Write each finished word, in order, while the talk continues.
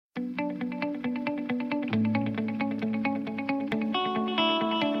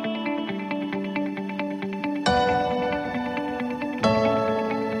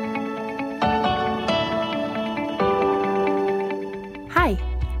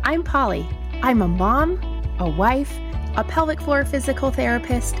I'm Polly. I'm a mom, a wife, a pelvic floor physical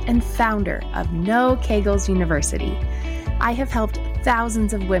therapist, and founder of No Kegels University. I have helped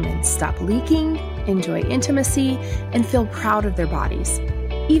thousands of women stop leaking, enjoy intimacy, and feel proud of their bodies,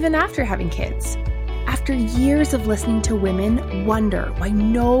 even after having kids. After years of listening to women wonder why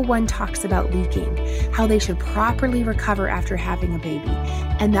no one talks about leaking, how they should properly recover after having a baby,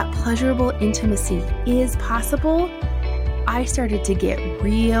 and that pleasurable intimacy is possible, I started to get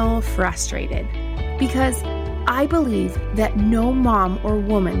real frustrated because I believe that no mom or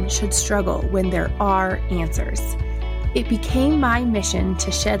woman should struggle when there are answers. It became my mission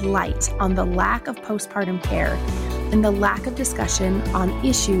to shed light on the lack of postpartum care and the lack of discussion on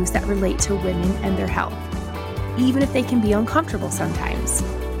issues that relate to women and their health, even if they can be uncomfortable sometimes.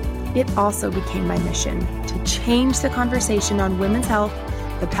 It also became my mission to change the conversation on women's health,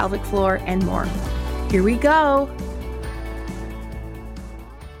 the pelvic floor, and more. Here we go.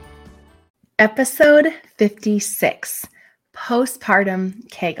 Episode 56, Postpartum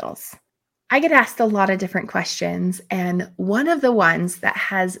Kegels. I get asked a lot of different questions, and one of the ones that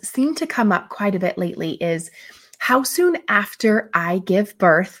has seemed to come up quite a bit lately is, how soon after I give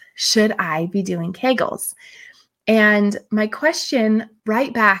birth should I be doing Kegels? And my question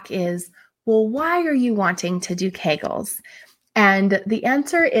right back is, well, why are you wanting to do Kegels? And the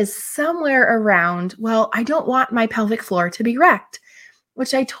answer is somewhere around, well, I don't want my pelvic floor to be wrecked,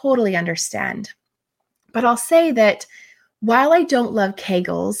 which I totally understand. But I'll say that while I don't love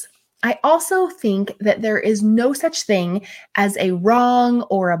Kegels, I also think that there is no such thing as a wrong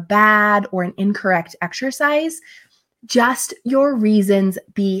or a bad or an incorrect exercise, just your reasons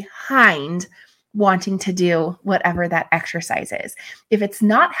behind wanting to do whatever that exercise is. If it's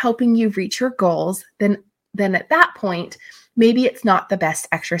not helping you reach your goals, then at that point, maybe it's not the best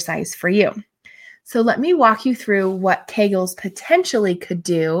exercise for you. So let me walk you through what Kegels potentially could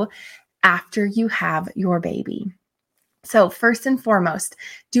do after you have your baby. So first and foremost,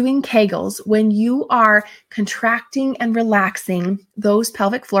 doing Kegels when you are contracting and relaxing those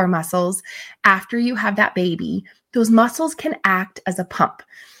pelvic floor muscles after you have that baby, those muscles can act as a pump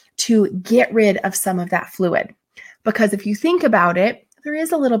to get rid of some of that fluid. Because if you think about it, there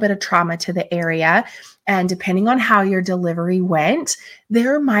is a little bit of trauma to the area, and depending on how your delivery went,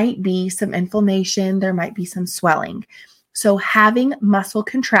 there might be some inflammation, there might be some swelling. So having muscle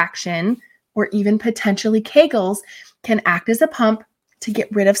contraction or even potentially Kegels can act as a pump to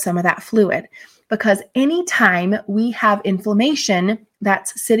get rid of some of that fluid. Because anytime we have inflammation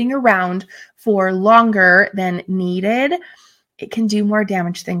that's sitting around for longer than needed, it can do more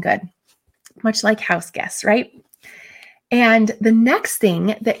damage than good, much like house guests, right? And the next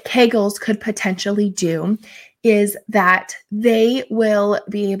thing that Kegels could potentially do is that they will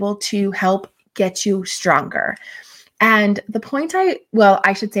be able to help get you stronger. And the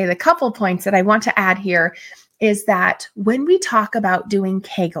couple points that I want to add here is that when we talk about doing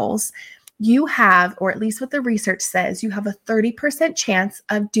Kegels, you have, or at least what the research says, you have a 30% chance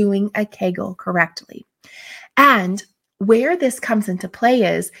of doing a Kegel correctly. And where this comes into play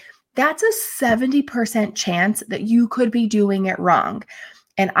is that's a 70% chance that you could be doing it wrong.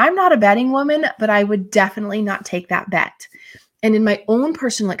 And I'm not a betting woman, but I would definitely not take that bet. And in my own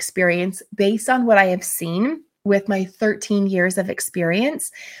personal experience, based on what I have seen with my 13 years of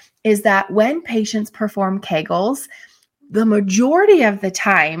experience, is that when patients perform Kegels, the majority of the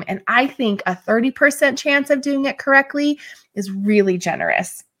time, and I think a 30% chance of doing it correctly is really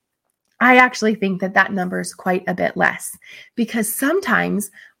generous. I actually think that number is quite a bit less, because sometimes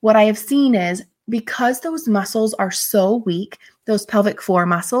what I have seen is because those muscles are so weak, those pelvic floor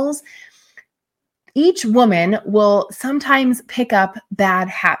muscles, each woman will sometimes pick up bad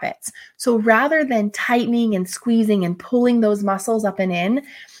habits. So rather than tightening and squeezing and pulling those muscles up and in,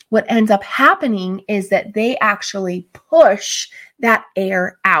 what ends up happening is that they actually push that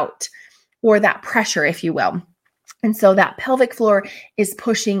air out, or that pressure, if you will. And so that pelvic floor is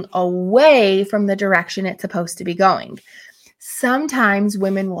pushing away from the direction it's supposed to be going. Sometimes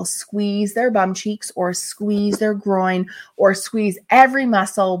women will squeeze their bum cheeks or squeeze their groin or squeeze every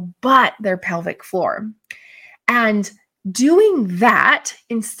muscle but their pelvic floor. And doing that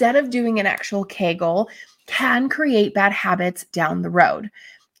instead of doing an actual Kegel can create bad habits down the road.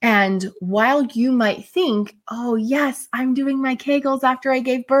 And while you might think, oh yes, I'm doing my Kegels after I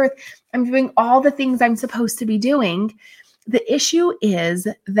gave birth, I'm doing all the things I'm supposed to be doing, the issue is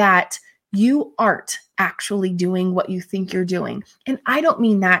that you aren't actually doing what you think you're doing. And I don't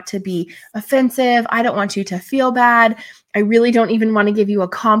mean that to be offensive. I don't want you to feel bad. I really don't even want to give you a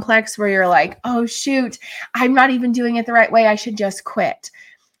complex where you're like, oh shoot, I'm not even doing it the right way. I should just quit.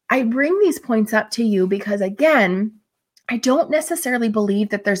 I bring these points up to you because, again, I don't necessarily believe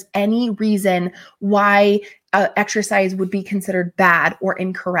that there's any reason why exercise would be considered bad or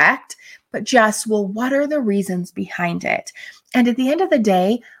incorrect, but just, well, what are the reasons behind it? And at the end of the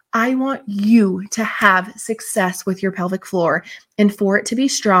day, I want you to have success with your pelvic floor and for it to be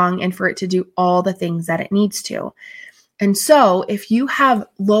strong and for it to do all the things that it needs to. And so if you have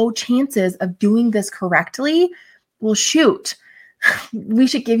low chances of doing this correctly, well, shoot, we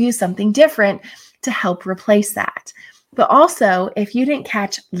should give you something different to help replace that. But also, if you didn't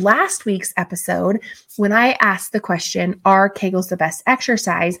catch last week's episode, when I asked the question, are Kegels the best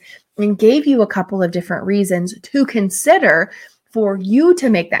exercise, and gave you a couple of different reasons to consider for you to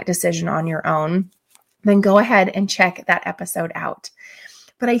make that decision on your own, then go ahead and check that episode out.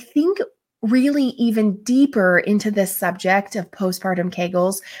 But I think really even deeper into this subject of postpartum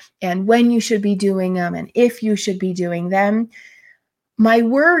Kegels and when you should be doing them and if you should be doing them, my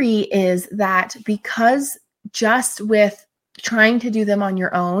worry is that because just with trying to do them on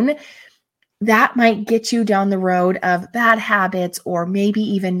your own, that might get you down the road of bad habits or maybe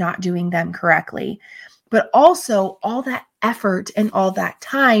even not doing them correctly. But also all that effort and all that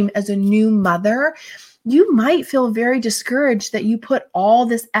time as a new mother, you might feel very discouraged that you put all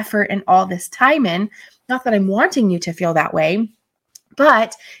this effort and all this time in. Not that I'm wanting you to feel that way,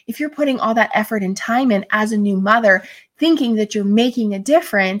 but if you're putting all that effort and time in as a new mother, thinking that you're making a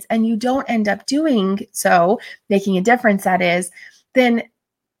difference and you don't end up doing so, making a difference that is, then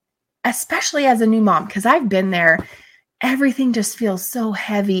especially as a new mom, because I've been there, everything just feels so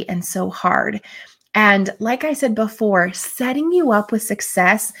heavy and so hard. And like I said before, setting you up with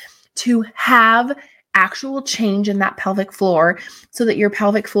success to have actual change in that pelvic floor so that your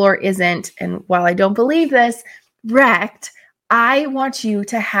pelvic floor isn't, and while I don't believe this, wrecked, I want you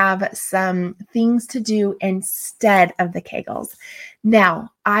to have some things to do instead of the Kegels.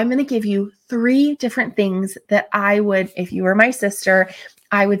 Now, I'm going to give you 3 different things that I would, if you were my sister,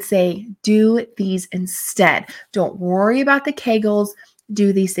 I would say, do these instead. Don't worry about the Kegels.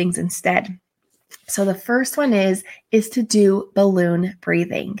 Do these things instead. So the first one is to do balloon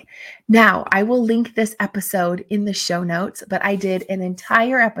breathing. Now, I will link this episode in the show notes, but I did an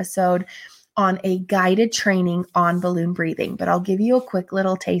entire episode on a guided training on balloon breathing, but I'll give you a quick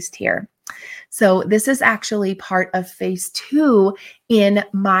little taste here. So this is actually part of phase 2 in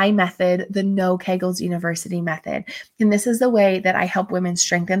my method, the No Kegels University method. And this is the way that I help women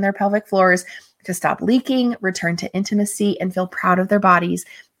strengthen their pelvic floors to stop leaking, return to intimacy, and feel proud of their bodies,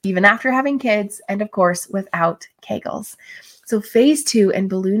 even after having kids, and of course, without Kegels. So phase 2 in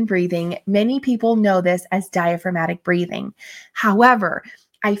balloon breathing, many people know this as diaphragmatic breathing. However,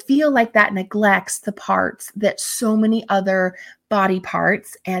 I feel like that neglects the parts that so many other body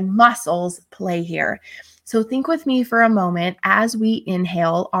parts and muscles play here. So think with me for a moment. As we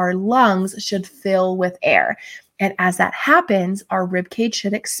inhale, our lungs should fill with air. And as that happens, our rib cage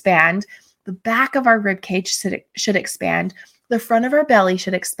should expand. The back of our rib cage should expand. The front of our belly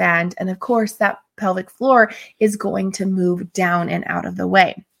should expand. And of course, that pelvic floor is going to move down and out of the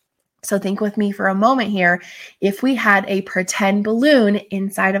way. So think with me for a moment here. If we had a pretend balloon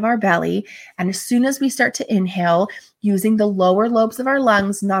inside of our belly, and as soon as we start to inhale, using the lower lobes of our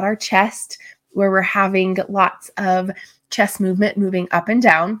lungs, not our chest, where we're having lots of chest movement moving up and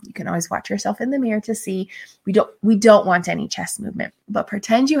down. You can always watch yourself in the mirror to see. We don't want any chest movement, but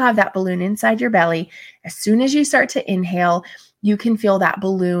pretend you have that balloon inside your belly. As soon as you start to inhale, you can feel that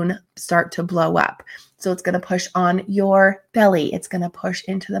balloon start to blow up. So it's going to push on your belly. It's going to push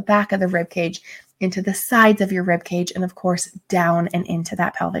into the back of the rib cage, into the sides of your rib cage, and of course, down and into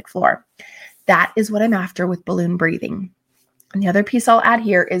that pelvic floor. That is what I'm after with balloon breathing. And the other piece I'll add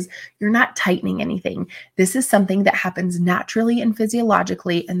here is you're not tightening anything. This is something that happens naturally and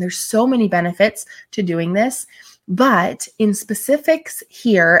physiologically, and there's so many benefits to doing this. But in specifics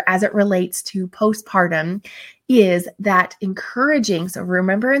here, as it relates to postpartum, is that encouraging. So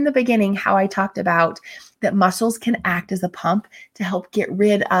remember in the beginning how I talked about that muscles can act as a pump to help get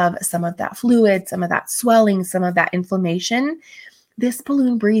rid of some of that fluid, some of that swelling, some of that inflammation. This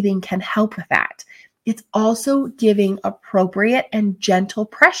balloon breathing can help with that. It's also giving appropriate and gentle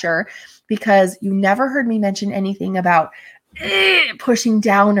pressure, because you never heard me mention anything about pushing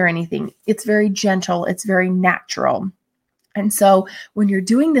down or anything. It's very gentle. It's very natural. And so when you're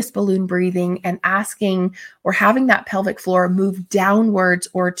doing this balloon breathing and asking or having that pelvic floor move downwards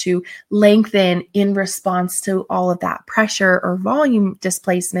or to lengthen in response to all of that pressure or volume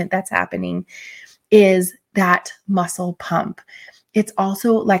displacement that's happening, is that muscle pump. It's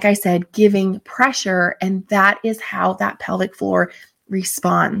also, like I said, giving pressure, and that is how that pelvic floor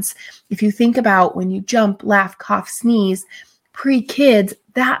responds. If you think about when you jump, laugh, cough, sneeze, pre-kids,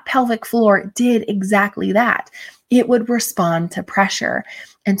 that pelvic floor did exactly that. It would respond to pressure.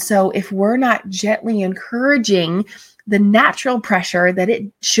 And so if we're not gently encouraging the natural pressure that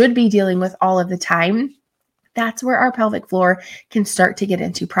it should be dealing with all of the time, that's where our pelvic floor can start to get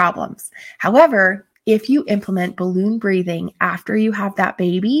into problems. However, if you implement balloon breathing after you have that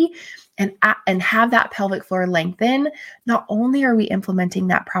baby and have that pelvic floor lengthen, not only are we implementing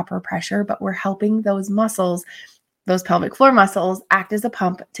that proper pressure, but we're helping those muscles, those pelvic floor muscles, act as a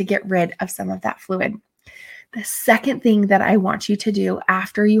pump to get rid of some of that fluid. The second thing that I want you to do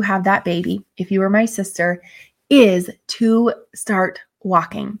after you have that baby, if you were my sister, is to start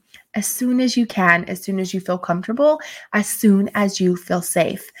walking as soon as you can, as soon as you feel comfortable, as soon as you feel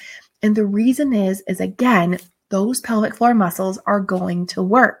safe. And the reason is again, those pelvic floor muscles are going to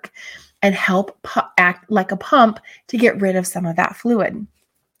work and help act like a pump to get rid of some of that fluid.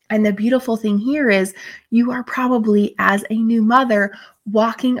 And the beautiful thing here is you are probably, as a new mother,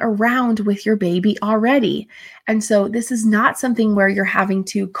 walking around with your baby already. And so this is not something where you're having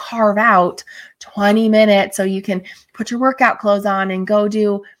to carve out 20 minutes so you can put your workout clothes on and go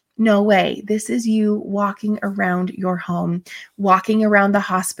do. No way. This is you walking around your home, walking around the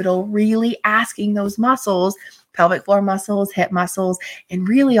hospital, really asking those muscles, pelvic floor muscles, hip muscles, and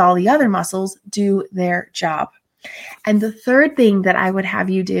really all the other muscles do their job. And the third thing that I would have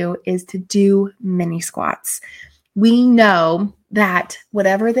you do is to do mini squats. We know that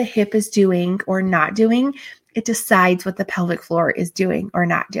whatever the hip is doing or not doing, it decides what the pelvic floor is doing or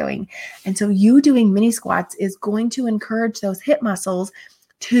not doing. And so you doing mini squats is going to encourage those hip muscles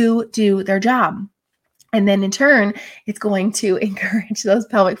to do their job. And then in turn, it's going to encourage those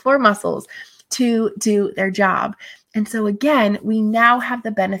pelvic floor muscles to do their job. And so again, we now have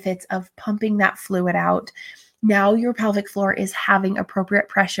the benefits of pumping that fluid out. Now your pelvic floor is having appropriate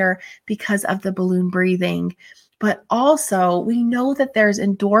pressure because of the balloon breathing. But also we know that there's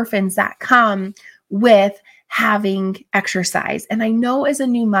endorphins that come with having exercise. And I know as a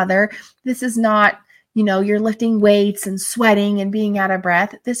new mother, this is not, you're lifting weights and sweating and being out of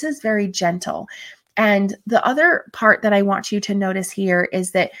breath. This is very gentle. And the other part that I want you to notice here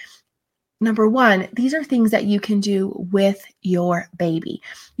is that number one, these are things that you can do with your baby.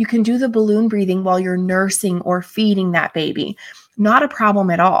 You can do the balloon breathing while you're nursing or feeding that baby. Not a problem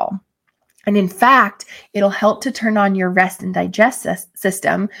at all. And in fact, it'll help to turn on your rest and digest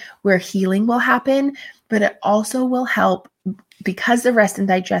system where healing will happen, but it also will help because the rest and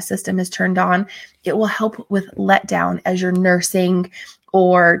digest system is turned on. It will help with letdown as you're nursing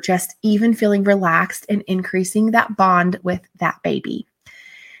or just even feeling relaxed and increasing that bond with that baby.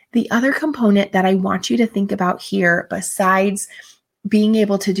 The other component that I want you to think about here, besides being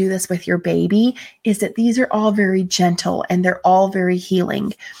able to do this with your baby, is that these are all very gentle and they're all very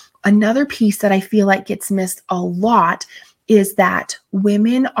healing. Another piece that I feel like gets missed a lot is that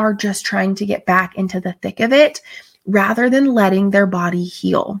women are just trying to get back into the thick of it rather than letting their body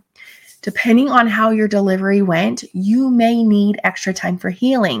heal. Depending on how your delivery went, you may need extra time for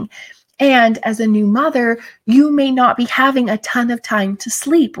healing. And as a new mother, you may not be having a ton of time to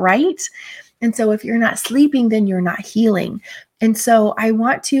sleep, right? And so if you're not sleeping, then you're not healing. And so I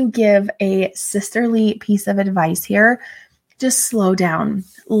want to give a sisterly piece of advice here. Just slow down.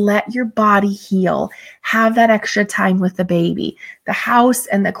 Let your body heal. Have that extra time with the baby. The house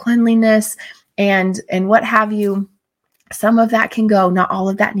and the cleanliness and what have you, some of that can go. Not all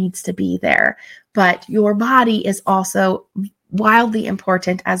of that needs to be there. But your body is also wildly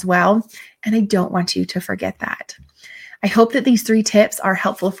important as well. And I don't want you to forget that. I hope that these 3 tips are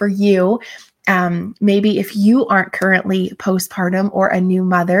helpful for you. Maybe if you aren't currently postpartum or a new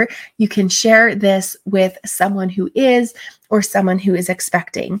mother, you can share this with someone who is or someone who is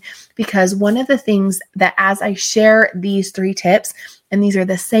expecting. Because one of the things that as I share these 3 tips, and these are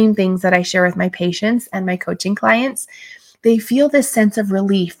the same things that I share with my patients and my coaching clients, they feel this sense of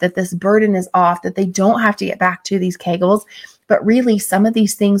relief that this burden is off, that they don't have to get back to these Kegels. But really, some of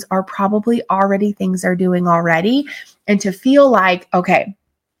these things are probably already things they're doing already. And to feel like, okay,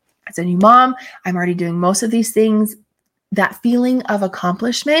 as a new mom, I'm already doing most of these things. That feeling of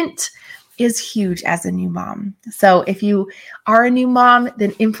accomplishment is huge as a new mom. So if you are a new mom,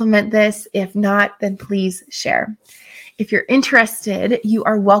 then implement this. If not, then please share. If you're interested, you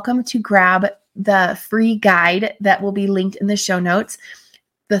are welcome to grab the free guide that will be linked in the show notes.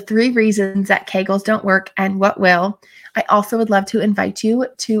 The 3 reasons that Kegels don't work and what will. I also would love to invite you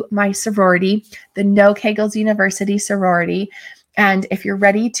to my sorority, the No Kegels University sorority. And if you're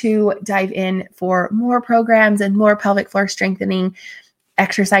ready to dive in for more programs and more pelvic floor strengthening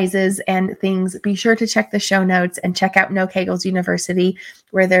exercises and things, be sure to check the show notes and check out No Kegels University,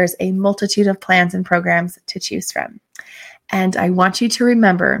 where there's a multitude of plans and programs to choose from. And I want you to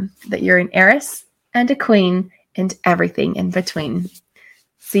remember that you're an heiress and a queen and everything in between.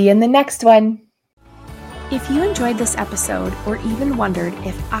 See you in the next one. If you enjoyed this episode or even wondered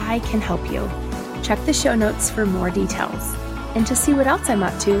if I can help you, check the show notes for more details. And to see what else I'm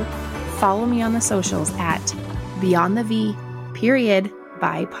up to, follow me on the socials at BeyondTheV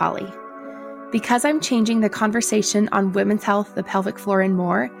by Polly. Because I'm changing the conversation on women's health, the pelvic floor, and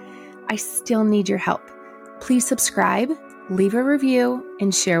more, I still need your help. Please subscribe, leave a review,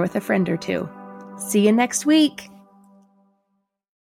 and share with a friend or two. See you next week.